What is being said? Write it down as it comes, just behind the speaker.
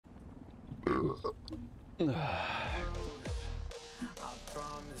Really?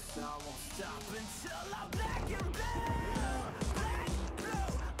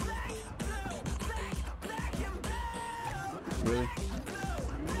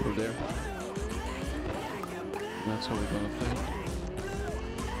 We're there? That's how we're gonna play.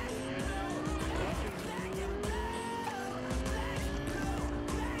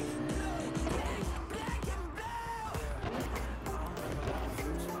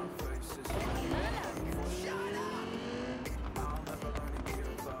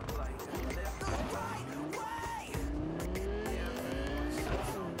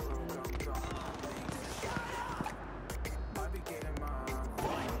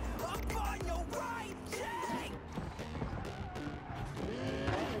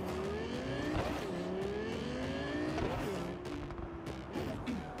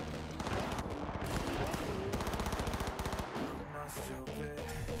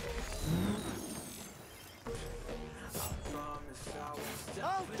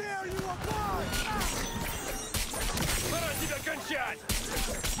 How dare you apply! Пора тебя кончать!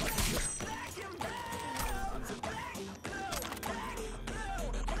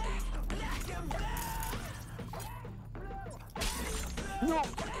 No!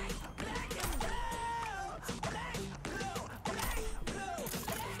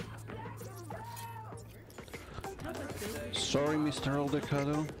 Sorry, Mr.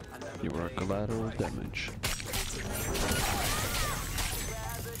 Aldecado. You were collateral damage.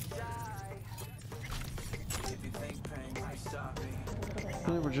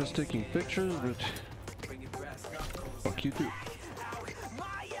 They were just taking pictures, but fuck you too.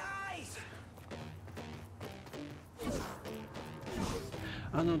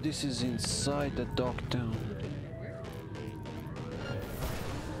 I know this is inside the dock town.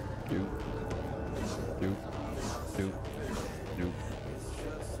 Nope. Nope. Nope. Nope.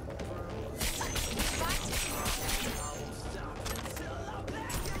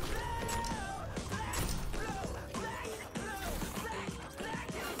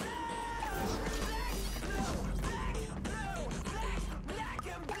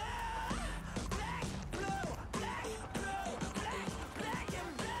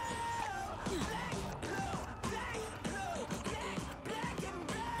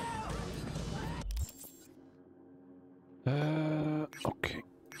 Okay.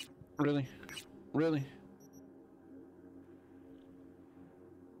 Really? Really?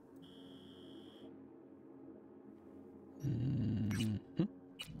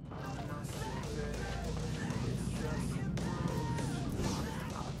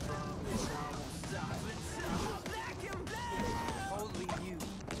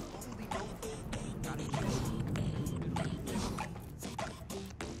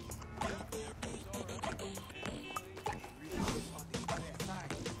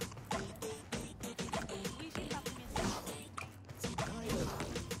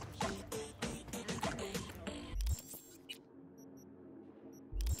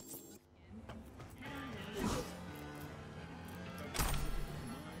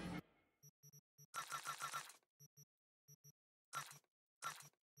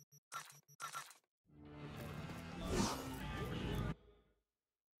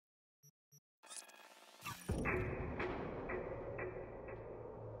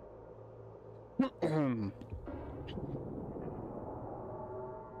 Mm-hmm.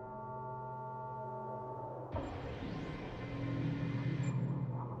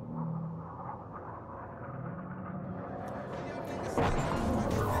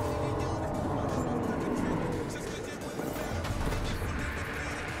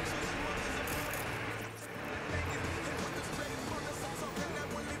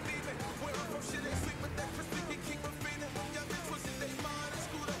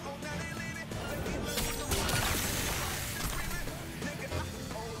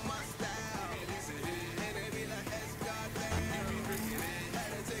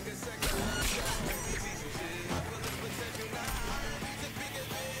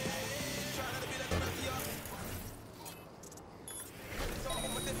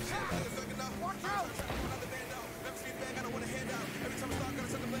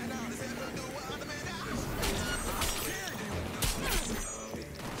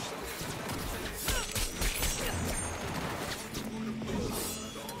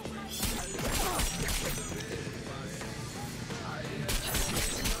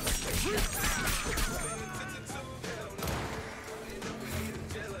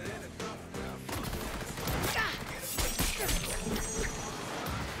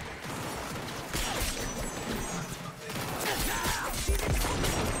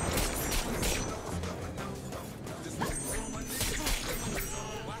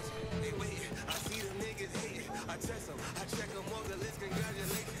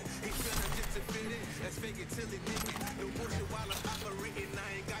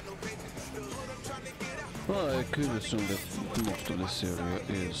 could assume that most of this area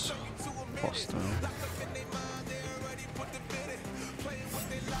is hostile.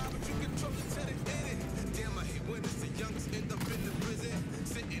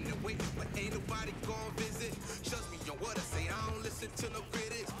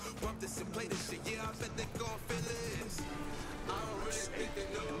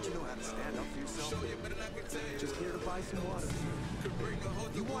 Don't you know how to stand up for yourself? Just here to buy some water.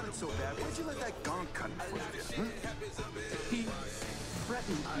 You want it so bad, why'd you let that gonk cut in front of you, huh? He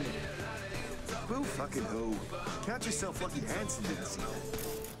threatened me. Who fucking who? Count yourself lucky Hanson didn't see that.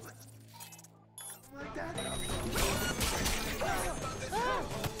 Like that?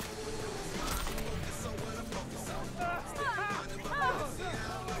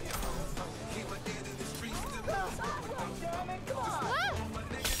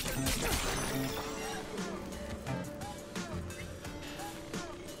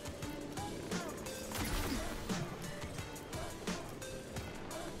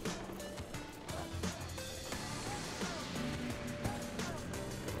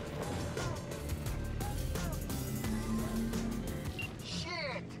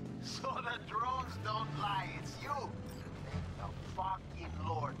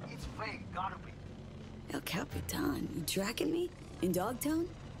 El Capitan, you tracking me? In Dogtown?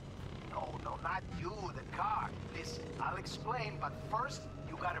 No, not you, the car. Listen, I'll explain, but first,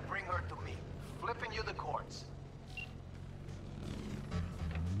 you gotta bring her to me. Flipping you the cords.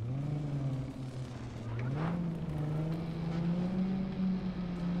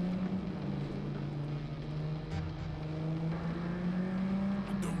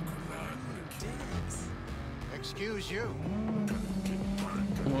 Excuse you.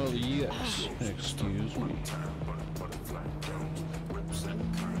 Well, yes, excuse me.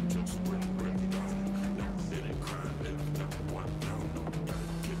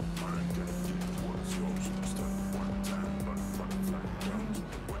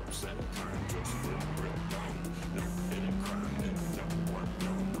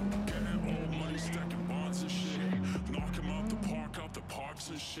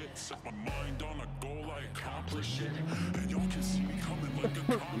 And shit, set my mind on a goal, I accomplish it. And y'all can see me coming like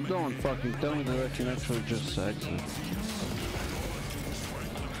a comet. Don't fucking tell me that I can actually just exit.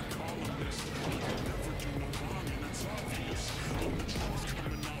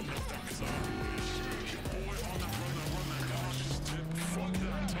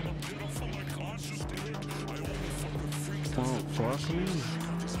 Oh, fuck me.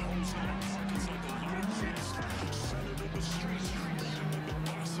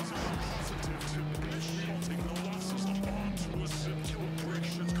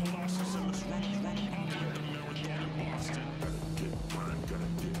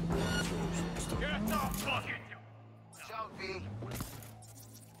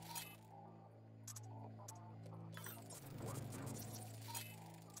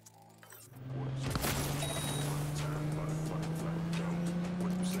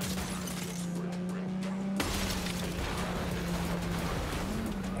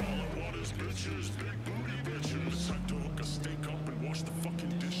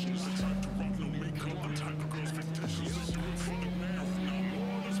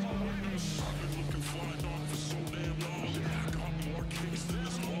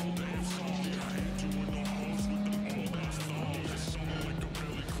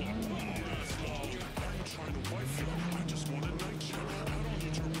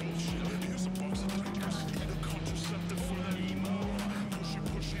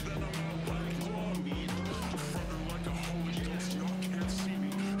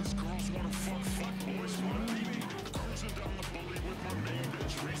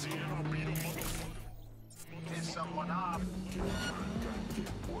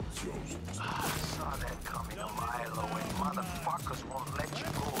 Saw that coming a mile away. Motherfuckers won't let you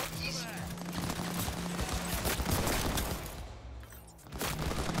go easy.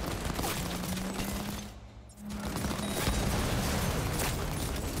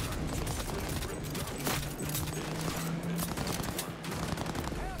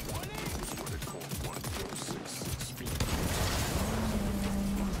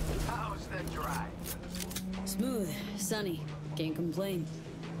 How's that drive? Smooth, sunny, can't complain.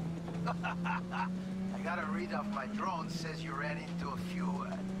 I got a read off my drone, says you ran into a few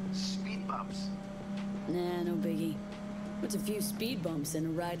speed bumps. Nah, no biggie. What's a few speed bumps in a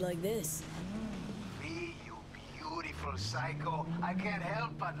ride like this? Me, you beautiful psycho. I can't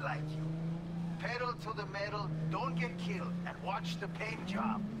help but like you. Pedal to the metal, don't get killed, and watch the paint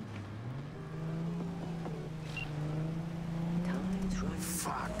job.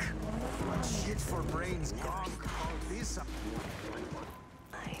 Fuck. What shit for brains gone called this up?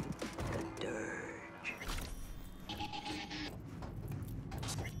 I'm the dirge.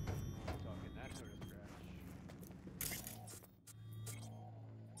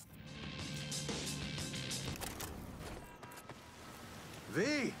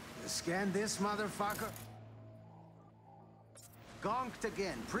 V, scan this motherfucker. Gonked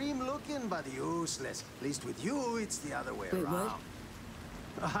again. Prime looking, but useless. At least with you, it's the other way Wait, around. what?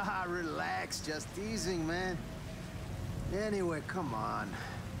 Ah, relax. Just teasing, man. Anyway, come on.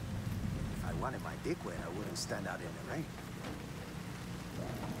 If I wanted my dick wet, I wouldn't stand out in the rain.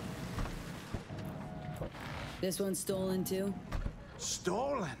 This one's stolen too?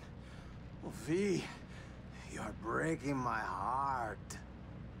 Stolen? Oh, V, you're breaking my heart.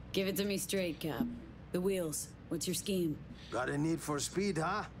 Give it to me straight, Cap. The wheels. What's your scheme? Got a need for speed,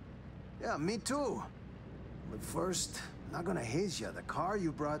 huh? Yeah, me too. But first, not gonna haze ya. The car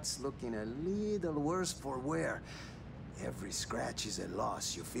you brought's looking a little worse for wear. Every scratch is a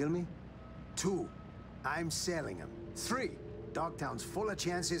loss, you feel me? 2, I'm selling them. 3, Dogtown's full of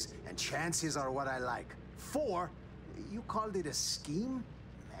chances, and chances are what I like. 4, you called it a scheme?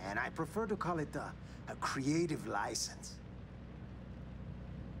 Man, I prefer to call it a creative license.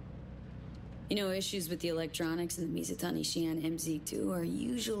 You know, issues with the electronics in the Mizutani Shian MZ2 are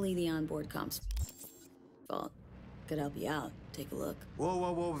usually the onboard comps' fault. Could help you out. Take a look. Whoa,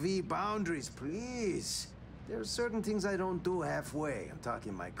 whoa, whoa, V, boundaries, please. There are certain things I don't do halfway. I'm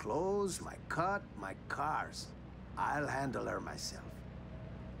talking my clothes, my cut, my cars. I'll handle her myself.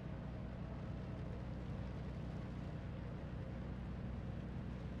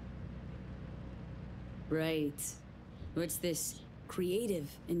 Right. What's this creative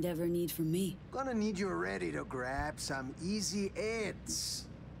endeavor need from me? Gonna need you ready to grab some easy hits.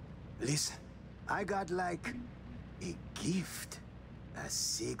 Listen, I got like a gift. A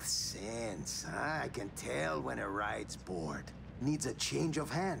sixth sense. I can tell when a ride's bored. Needs a change of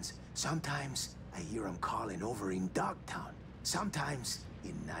hands. Sometimes I hear him calling over in Dogtown. Sometimes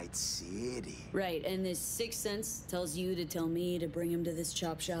in Night City. Right, and this sixth sense tells you to tell me to bring him to this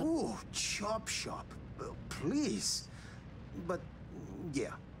chop shop? Ooh, chop shop. Please. But,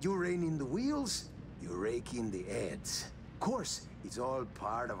 yeah, you rein in the wheels, you rake in the heads. Of course, it's all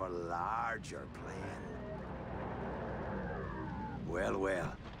part of a larger plan. Well,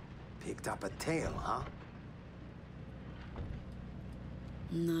 well. Picked up a tail, huh?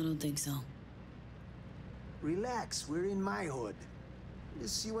 No, I don't think so. Relax, we're in my hood.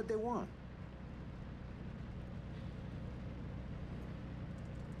 Just see what they want.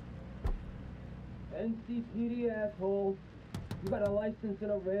 NCPD, asshole. You got a license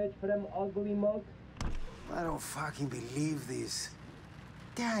and a reg for them ugly mugs? I don't fucking believe this.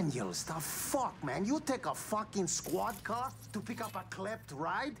 Daniels, the fuck, man? You take a fucking squad car to pick up a klept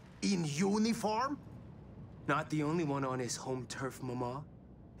ride? In uniform? Not the only one on his home turf, Mama.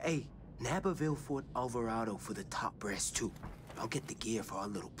 Hey, Naperville Fort Alvarado for the top brass, too. I'll get the gear for our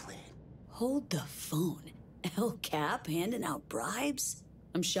little plan. Hold the phone. El Cap handing out bribes?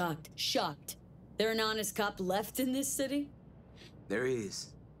 I'm shocked. Shocked. There an honest cop left in this city? There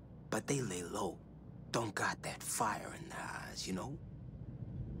is. But they lay low. Don't got that fire in their eyes, you know?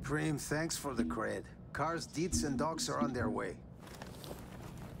 Prim, thanks for the cred. Cars, deets, and dogs are on their way.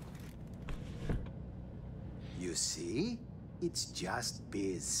 You see? It's just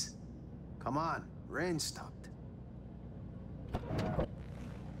biz. Come on, rain stopped.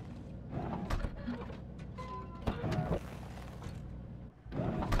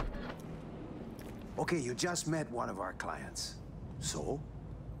 Okay, you just met one of our clients. So?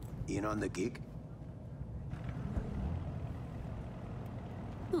 In on the gig?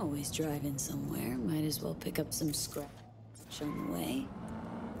 Always driving somewhere. Might as well pick up some scratch on the way.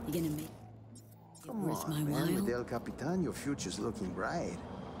 You gonna make it Come worth my on, man. while? With El Capitan, your future's looking bright.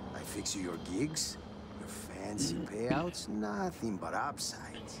 I fix you your gigs, your fancy payouts, nothing but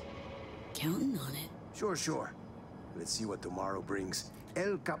upsides. Counting on it. Sure, sure. Let's see what tomorrow brings.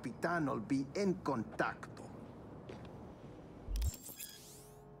 El Capitan will be en contacto.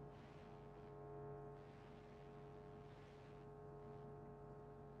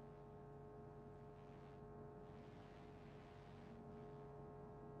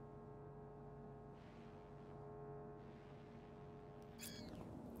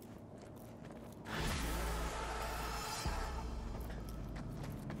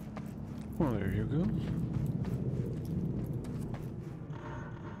 Well, there you go.